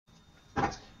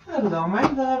Hello,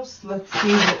 my loves. Let's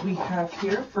see what we have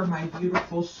here for my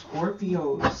beautiful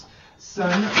Scorpios.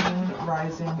 Sun, Moon,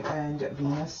 Rising, and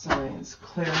Venus signs.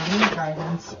 Clarity,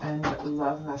 guidance, and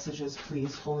love messages,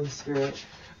 please, Holy Spirit,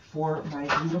 for my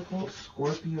beautiful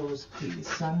Scorpios, please.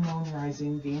 Sun, Moon,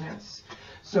 Rising, Venus.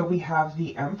 So we have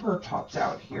the Emperor topped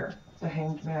out here. The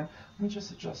Hanged Man. Let me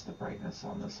just adjust the brightness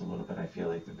on this a little bit. I feel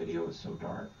like the video is so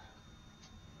dark.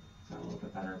 A little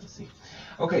bit better to see.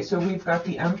 Okay, so we've got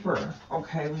the Emperor.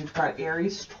 Okay, we've got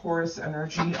Aries, Taurus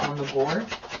energy on the board.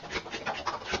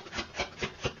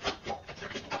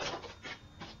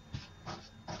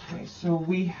 Okay, so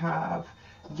we have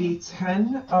the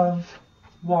 10 of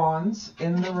Wands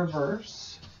in the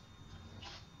reverse.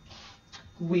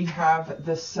 We have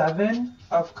the 7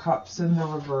 of Cups in the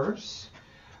reverse.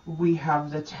 We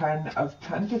have the 10 of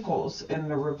Pentacles in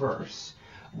the reverse.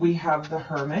 We have the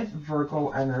Hermit,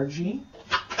 Virgo energy,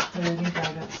 clarity,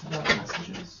 guidance, love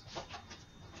messages.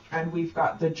 And we've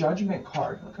got the Judgment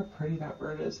card. Look how pretty that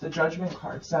bird is. The Judgment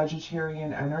card,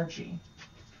 Sagittarian energy.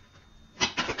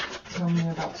 Tell me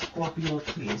about Scorpio,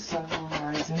 please. Sun, Moon,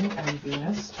 Rising, and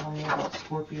Venus. Tell me about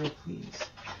Scorpio, please.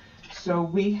 So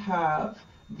we have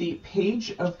the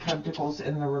Page of Pentacles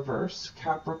in the reverse,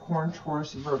 Capricorn,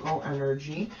 Taurus, Virgo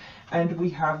energy. And we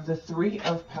have the 3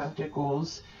 of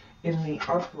Pentacles in the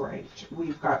upright.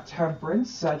 We've got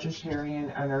Temperance,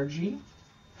 Sagittarian energy.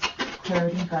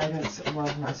 Clarity, guidance,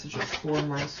 love messages for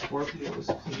my Scorpios,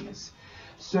 please.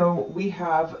 So we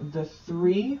have the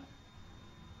 3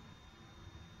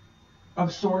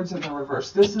 of Swords in the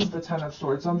reverse. This is the 10 of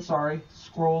Swords. I'm sorry.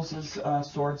 Scrolls is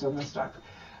swords on this deck.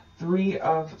 3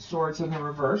 of Swords in the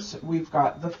reverse. We've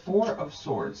got the 4 of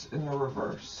Swords in the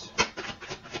reverse.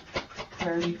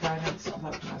 Clarity, guidance,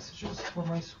 love messages for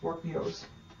my Scorpios.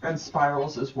 And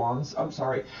spirals is wands. I'm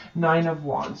sorry, 9 of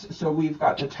wands. So we've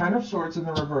got the 10 of swords in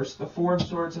the reverse, the 4 of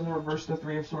swords in the reverse, the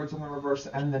 3 of swords in the reverse,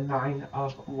 and the 9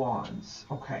 of wands.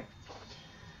 Okay.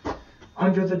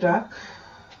 Under the deck,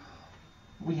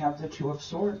 we have the 2 of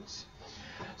swords.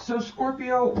 So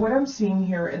Scorpio, what I'm seeing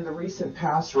here in the recent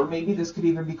past, or maybe this could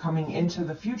even be coming into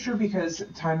the future because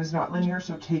time is not linear,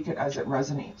 so take it as it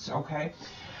resonates, okay?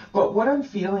 But what I'm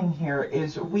feeling here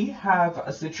is we have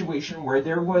a situation where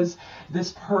there was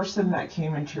this person that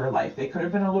came into your life. They could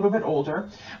have been a little bit older,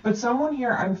 but someone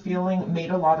here I'm feeling made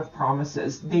a lot of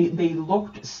promises. They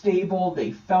looked stable.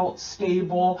 They felt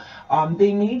stable.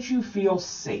 They made you feel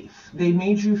safe. They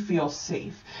made you feel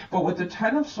safe. But with the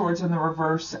 10 of Swords in the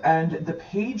reverse and the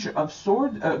Page of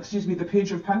the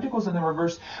Page of Pentacles in the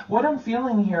reverse, what I'm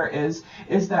feeling here is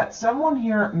that someone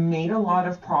here made a lot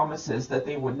of promises that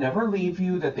they would never leave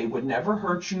you, that they would never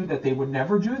hurt you, that they would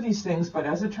never do these things, but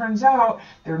as it turns out,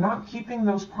 they're not keeping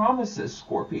those promises,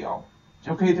 Scorpio.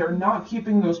 Okay, they're not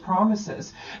keeping those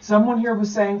promises. Someone here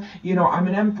was saying, you know, I'm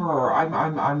an emperor,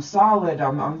 I'm solid,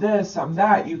 I'm this, I'm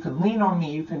that, you can lean on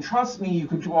me, you can trust me, you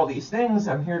can do all these things,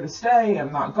 I'm here to stay,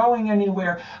 I'm not going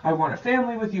anywhere, I want a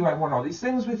family with you, I want all these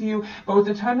things with you. But with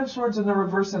the 10 of Swords in the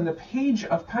reverse and the Page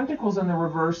of Pentacles in the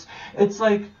reverse, it's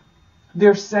like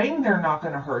they're saying they're not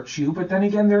going to hurt you, but then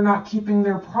again, they're not keeping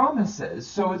their promises.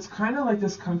 So it's kind of like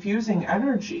this confusing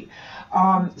energy.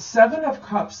 7 of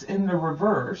Cups in the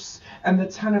reverse and the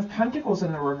 10 of Pentacles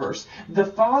in the reverse. The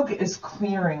fog is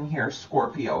clearing here,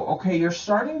 Scorpio. Okay, you're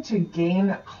starting to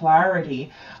gain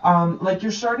clarity. Like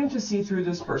you're starting to see through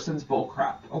this person's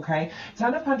bullcrap. Okay,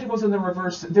 10 of Pentacles in the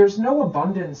reverse. There's no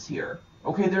abundance here.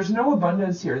 Okay, there's no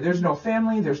abundance here. There's no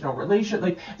family. There's no relation.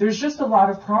 Like, there's just a lot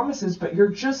of promises, but you're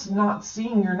just not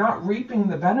seeing, you're not reaping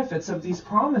the benefits of these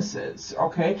promises.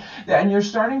 Okay, and you're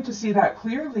starting to see that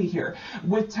clearly here.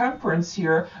 With Temperance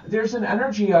here, there's an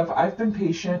energy of, I've been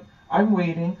patient. I'm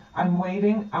waiting, I'm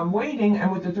waiting, I'm waiting.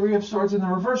 And with the 3 of Swords in the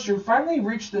reverse, you finally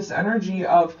reach this energy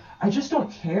of, I just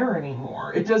don't care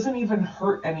anymore. It doesn't even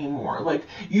hurt anymore. Like,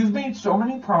 you've made so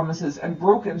many promises and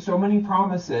broken so many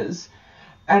promises.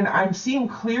 And I'm seeing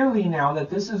clearly now that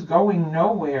this is going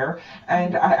nowhere.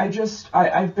 And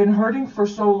I've been hurting for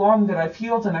so long that I've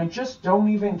healed and I just don't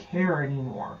even care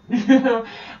anymore.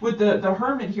 With the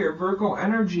Hermit here, Virgo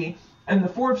energy, and the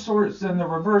 4 of Swords in the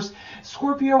reverse,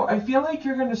 Scorpio, I feel like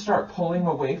you're going to start pulling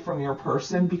away from your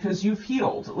person because you've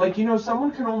healed. Like, you know,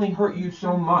 someone can only hurt you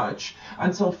so much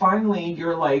until finally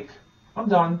you're like, I'm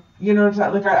done. You know,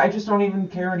 like I just don't even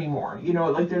care anymore. You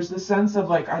know, like there's this sense of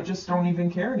like, I just don't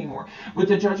even care anymore. With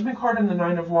the Judgment card and the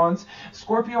 9 of Wands,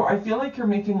 Scorpio, I feel like you're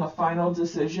making a final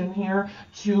decision here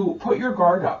to put your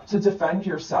guard up, to defend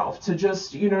yourself, to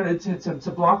just, you know,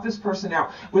 to block this person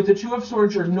out. With the 2 of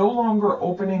Swords, you're no longer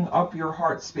opening up your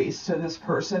heart space to this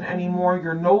person anymore.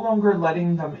 You're no longer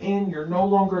letting them in. You're no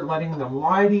longer letting them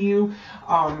lie to you.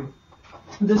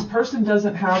 this person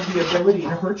doesn't have the ability to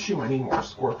hurt you anymore,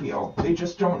 Scorpio. They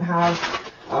just don't have,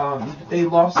 they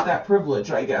lost that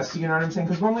privilege, I guess. You know what I'm saying?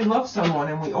 Because when we love someone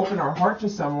and we open our heart to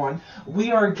someone,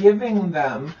 we are giving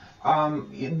them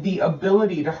the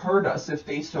ability to hurt us if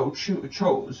they so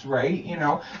chose, right? You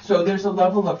know, so there's a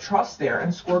level of trust there.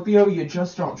 And Scorpio, you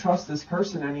just don't trust this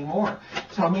person anymore.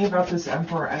 Tell me about this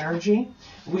Emperor energy.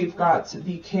 We've got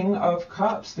the King of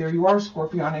Cups. There you are,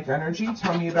 Scorpionic energy.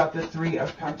 Tell me about the Three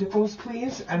of Pentacles,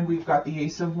 please. And we've got the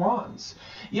Ace of Wands.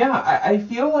 Yeah, I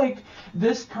feel like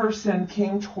this person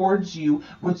came towards you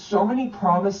with so many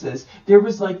promises. There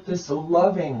was like this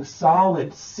loving,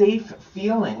 solid, safe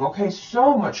feeling. Okay,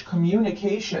 so much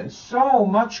communication,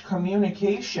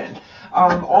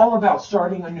 all about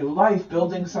starting a new life,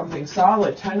 building something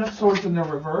solid. 10 of Swords in the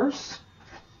reverse.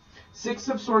 6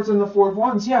 of Swords and the 4 of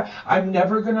Wands. Yeah, I'm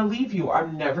never going to leave you.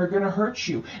 I'm never going to hurt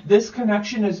you. This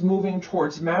connection is moving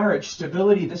towards marriage,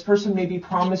 stability. This person maybe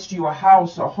promised you a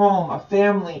house, a home, a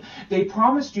family. They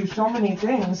promised you so many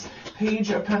things. Page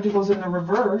of Pentacles in the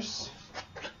reverse.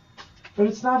 But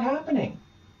it's not happening.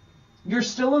 You're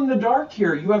still in the dark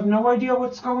here. You have no idea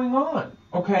what's going on.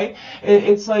 Okay?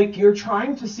 It's like you're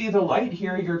trying to see the light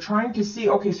here. You're trying to see,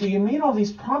 okay, so you made all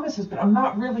these promises, but I'm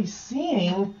not really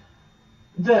seeing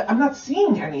I'm not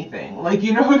seeing anything. Like,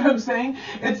 you know what I'm saying?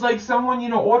 It's like someone, you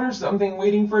know, orders something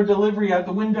waiting for a delivery at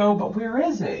the window, but where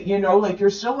is it? You know, like you're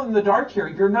still in the dark here.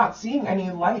 You're not seeing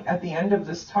any light at the end of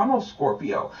this tunnel,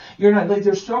 Scorpio. You're not, like,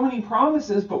 there's so many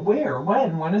promises, but where?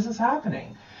 When is this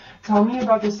happening? Tell me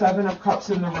about the 7 of Cups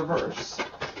in the reverse.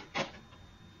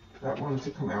 That one to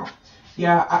come out.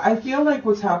 Yeah, I feel like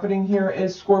what's happening here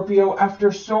is, Scorpio,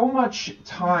 after so much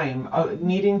time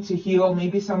needing to heal,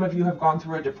 maybe some of you have gone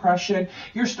through a depression,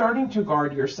 you're starting to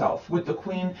guard yourself with the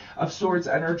Queen of Swords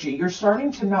energy. You're starting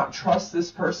to not trust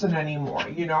this person anymore,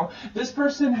 you know? This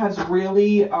person has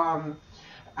really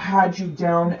had you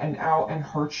down and out and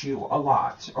hurt you a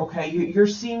lot, okay? You're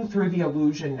seeing through the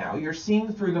illusion now. You're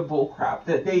seeing through the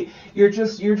bullcrap. You're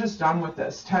just done with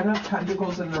this. 10 of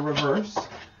Pentacles in the reverse.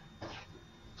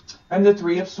 And the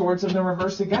 3 of Swords in the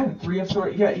reverse again. 3 of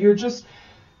Swords. Yeah,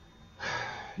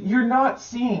 you're not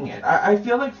seeing it. I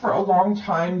feel like for a long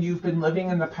time you've been living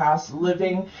in the past,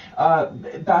 living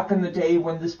back in the day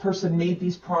when this person made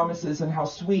these promises and how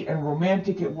sweet and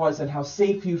romantic it was and how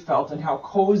safe you felt and how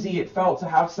cozy it felt to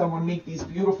have someone make these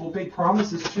beautiful big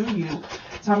promises to you.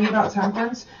 Tell me about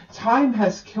Temperance. Time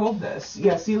has killed this.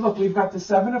 Yeah, see, look, we've got the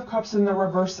 7 of Cups in the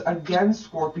reverse again,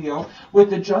 Scorpio, with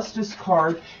the Justice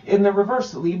card in the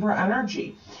reverse, Libra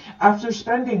energy. After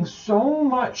spending so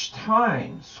much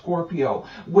time, Scorpio,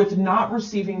 with not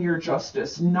receiving your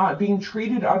justice, not being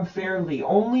treated unfairly,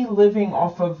 only living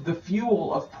off of the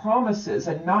fuel of promises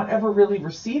and not ever really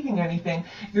receiving anything,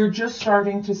 you're just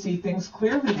starting to see things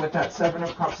clearly with that 7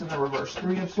 of Cups in the reverse.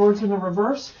 3 of Swords in the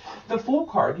reverse, the Fool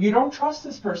card. You don't trust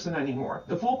this person anymore.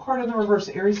 The Fool card in the reverse,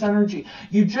 Aries energy.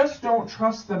 You just don't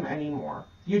trust them anymore.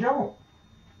 You don't.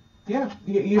 Yeah,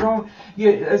 you don't,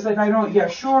 it's like, I don't, yeah,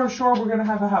 sure, we're going to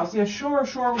have a house. Yeah, sure,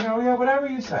 we're going to, yeah, whatever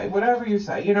you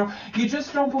say, you know, you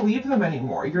just don't believe them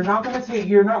anymore. You're not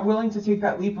willing to take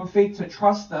that leap of faith to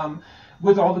trust them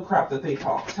with all the crap that they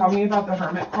talk. Tell me about the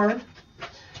Hermit card.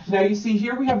 Now, you see,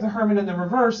 here we have the Hermit in the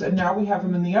reverse, and now we have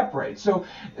him in the upright. So,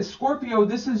 Scorpio,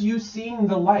 this is you seeing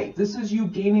the light. This is you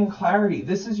gaining clarity.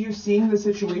 This is you seeing the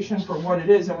situation for what it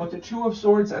is. And with the 2 of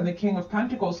Swords and the King of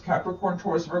Pentacles, Capricorn,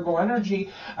 Taurus, Virgo energy,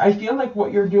 I feel like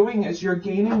what you're doing is you're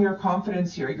gaining your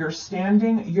confidence here. You're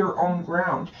standing your own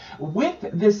ground. With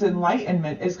this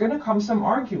enlightenment is going to come some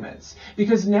arguments,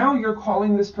 because now you're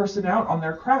calling this person out on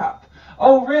their crap.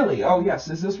 Oh, really? Oh,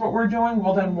 yes. Is this what we're doing?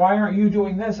 Well, then why aren't you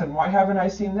doing this? And why haven't I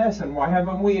seen this? And why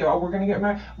haven't we? Oh, we're going to get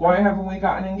married. Why haven't we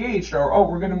gotten engaged? Or, oh,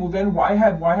 we're going to move in. Why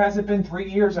has it been 3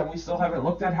 years and we still haven't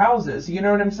looked at houses? You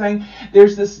know what I'm saying?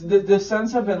 There's this, the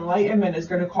sense of enlightenment is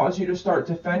going to cause you to start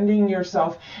defending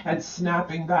yourself and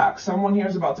snapping back. Someone here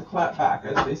is about to clap back,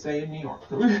 as they say in New York.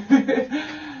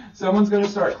 Someone's going to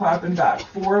start clapping back.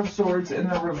 4 of Swords in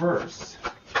the reverse.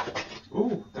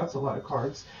 Ooh, that's a lot of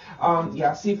cards.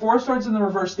 Yeah, see, 4 of Swords in the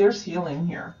reverse, there's healing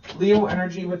here. Leo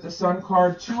energy with the Sun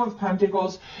card, 2 of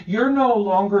Pentacles. You're no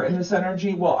longer in this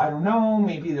energy. Well, I don't know.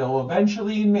 Maybe they'll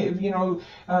eventually, you know,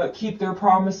 keep their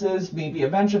promises. Maybe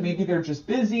eventually, maybe they're just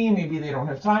busy. Maybe they don't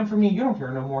have time for me. You don't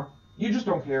care no more. You just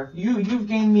don't care. You've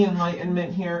gained the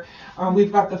enlightenment here.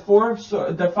 We've got the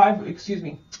 5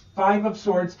 Five of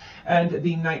Swords and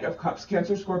the Knight of Cups.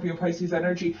 Cancer, Scorpio, Pisces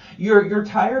energy. You're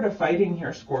tired of fighting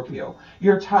here, Scorpio.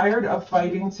 You're tired of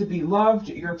fighting to be loved.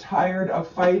 You're tired of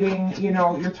fighting, you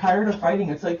know, you're tired of fighting.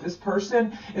 It's like this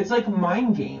person, it's like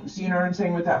mind games, you know what I'm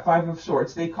saying, with that Five of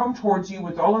Swords. They come towards you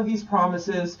with all of these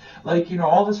promises, like, you know,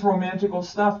 all this romantical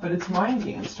stuff, but it's mind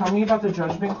games. Tell me about the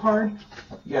Judgment card.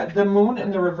 Yeah, the Moon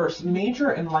in the reverse.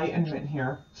 Major enlightenment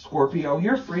here, Scorpio.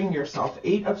 You're freeing yourself.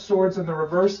 Eight of Swords in the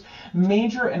reverse.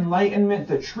 Major enlightenment.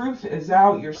 The truth is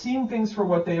out. You're seeing things for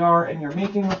what they are, and you're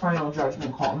making a final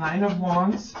judgment call. Nine of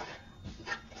Wands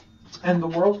and the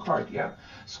World card. Yeah,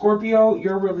 Scorpio,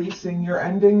 you're releasing. You're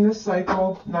ending this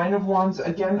cycle. Nine of Wands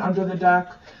again under the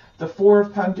deck. The Four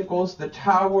of Pentacles, the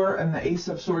Tower, and the Ace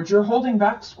of Swords. You're holding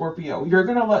back, Scorpio. You're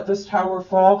going to let this Tower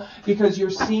fall because you're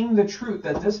seeing the truth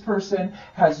that this person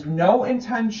has no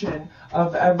intention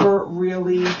of ever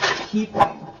really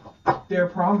keeping their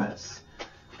promise.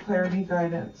 Clarity,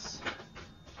 guidance.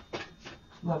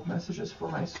 Love messages for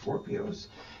my Scorpios.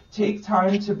 Take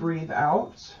time to breathe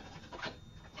out,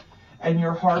 and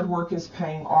your hard work is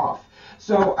paying off.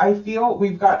 So I feel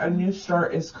we've got a new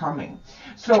start is coming.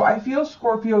 So I feel,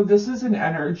 Scorpio, this is an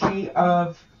energy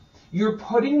of you're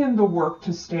putting in the work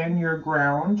to stand your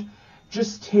ground.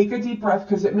 Just take a deep breath,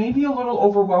 because it may be a little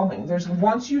overwhelming.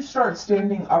 Once you start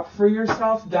standing up for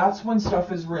yourself, that's when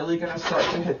stuff is really going to start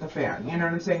to hit the fan. You know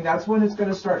what I'm saying? That's when it's going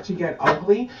to start to get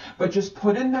ugly. But just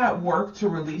put in that work to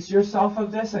release yourself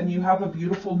of this, and you have a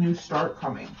beautiful new start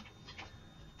coming.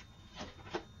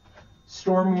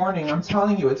 Storm warning. I'm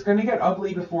telling you, it's going to get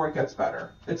ugly before it gets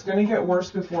better. It's going to get worse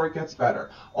before it gets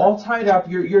better. All tied up.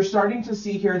 You're starting to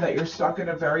see here that you're stuck in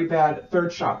a very bad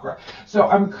third chakra. So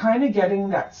I'm kind of getting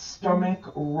that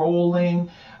stomach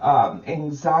rolling,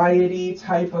 anxiety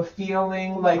type of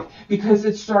feeling, like, because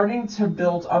it's starting to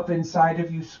build up inside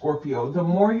of you, Scorpio. The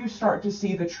more you start to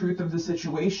see the truth of the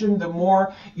situation, the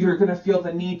more you're going to feel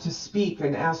the need to speak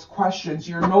and ask questions.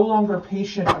 You're no longer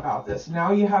patient about this.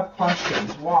 Now you have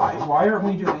questions. Why? Why aren't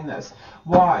we doing this?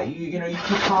 Why? You know, you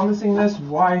keep promising this.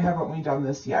 Why haven't we done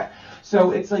this yet?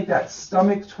 So it's like that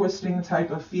stomach twisting type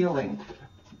of feeling.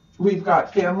 We've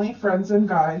got family, friends, and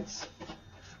guides.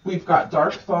 We've got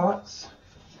dark thoughts.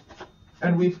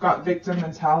 And we've got victim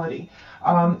mentality.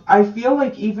 I feel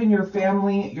like even your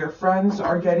family, your friends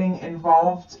are getting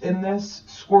involved in this,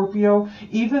 Scorpio.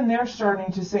 Even they're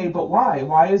starting to say, but why?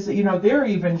 Why is it, you know, they're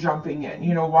even jumping in.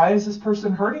 You know, why is this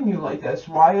person hurting you like this?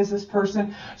 Why is this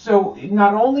person? So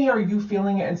not only are you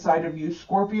feeling it inside of you,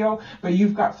 Scorpio, but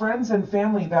you've got friends and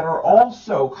family that are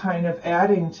also kind of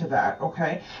adding to that,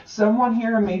 okay? Someone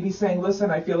here may be saying,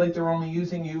 listen, I feel like they're only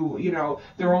using you, you know,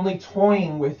 they're only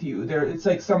toying with you. It's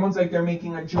like someone's like they're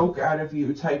making a joke out of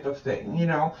you type of thing, you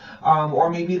know, or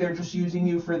maybe they're just using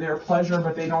you for their pleasure,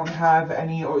 but they don't have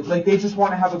any, or like they just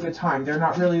want to have a good time. They're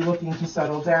not really looking to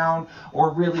settle down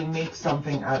or really make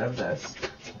something out of this.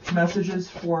 Messages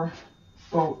for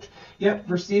boat. Yep,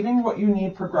 receiving what you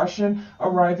need, progression,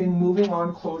 arriving, moving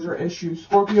on, closure, issues.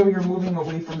 Scorpio, you're moving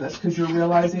away from this because you're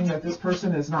realizing that this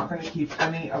person is not going to keep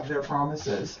any of their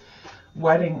promises.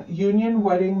 Wedding, union,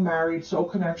 wedding, married, soul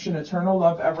connection, eternal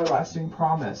love, everlasting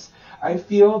promise. I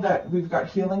feel that we've got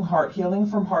healing heart, healing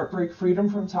from heartbreak, freedom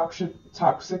from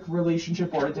toxic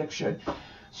relationship or addiction.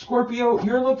 Scorpio,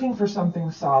 you're looking for something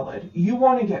solid. You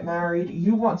want to get married.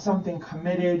 You want something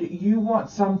committed. You want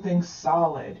something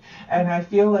solid. And I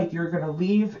feel like you're going to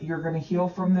leave. You're going to heal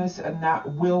from this, and that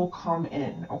will come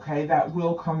in. Okay, that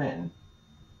will come in.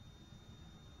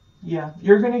 Yeah,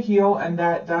 you're going to heal, and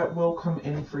that will come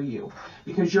in for you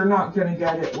because you're not going to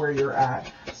get it where you're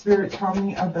at. Spirit, tell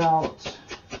me about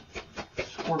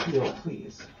Scorpio,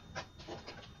 please.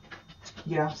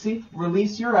 Yeah, see,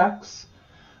 release your ex.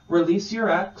 Release your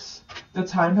ex. The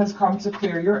time has come to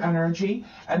clear your energy.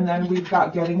 And then we've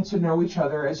got getting to know each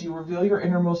other. As you reveal your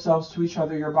innermost selves to each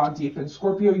other, your bond deepens.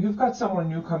 Scorpio, you've got someone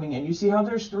new coming in. You see how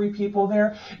there's 3 people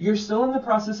there? You're still in the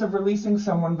process of releasing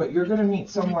someone, but you're going to meet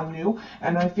someone new.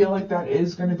 And I feel like that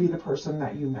is going to be the person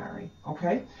that you marry.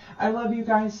 Okay? I love you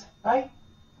guys. Bye.